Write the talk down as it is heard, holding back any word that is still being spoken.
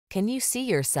Can you see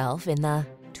yourself in the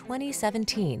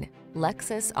 2017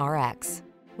 Lexus RX?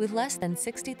 With less than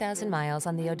 60,000 miles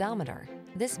on the odometer,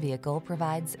 this vehicle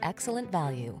provides excellent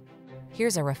value.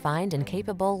 Here's a refined and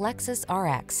capable Lexus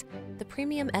RX, the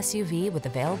premium SUV with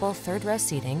available third-row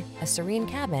seating, a serene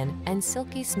cabin, and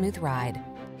silky smooth ride.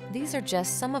 These are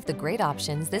just some of the great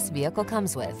options this vehicle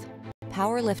comes with: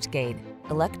 power liftgate,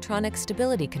 electronic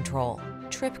stability control,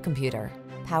 trip computer,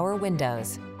 power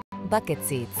windows, bucket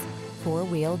seats,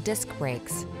 four-wheel disc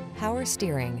brakes, power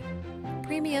steering.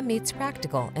 Premium meets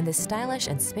practical in this stylish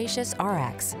and spacious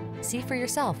RX. See for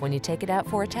yourself when you take it out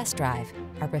for a test drive.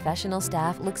 Our professional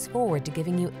staff looks forward to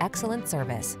giving you excellent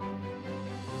service.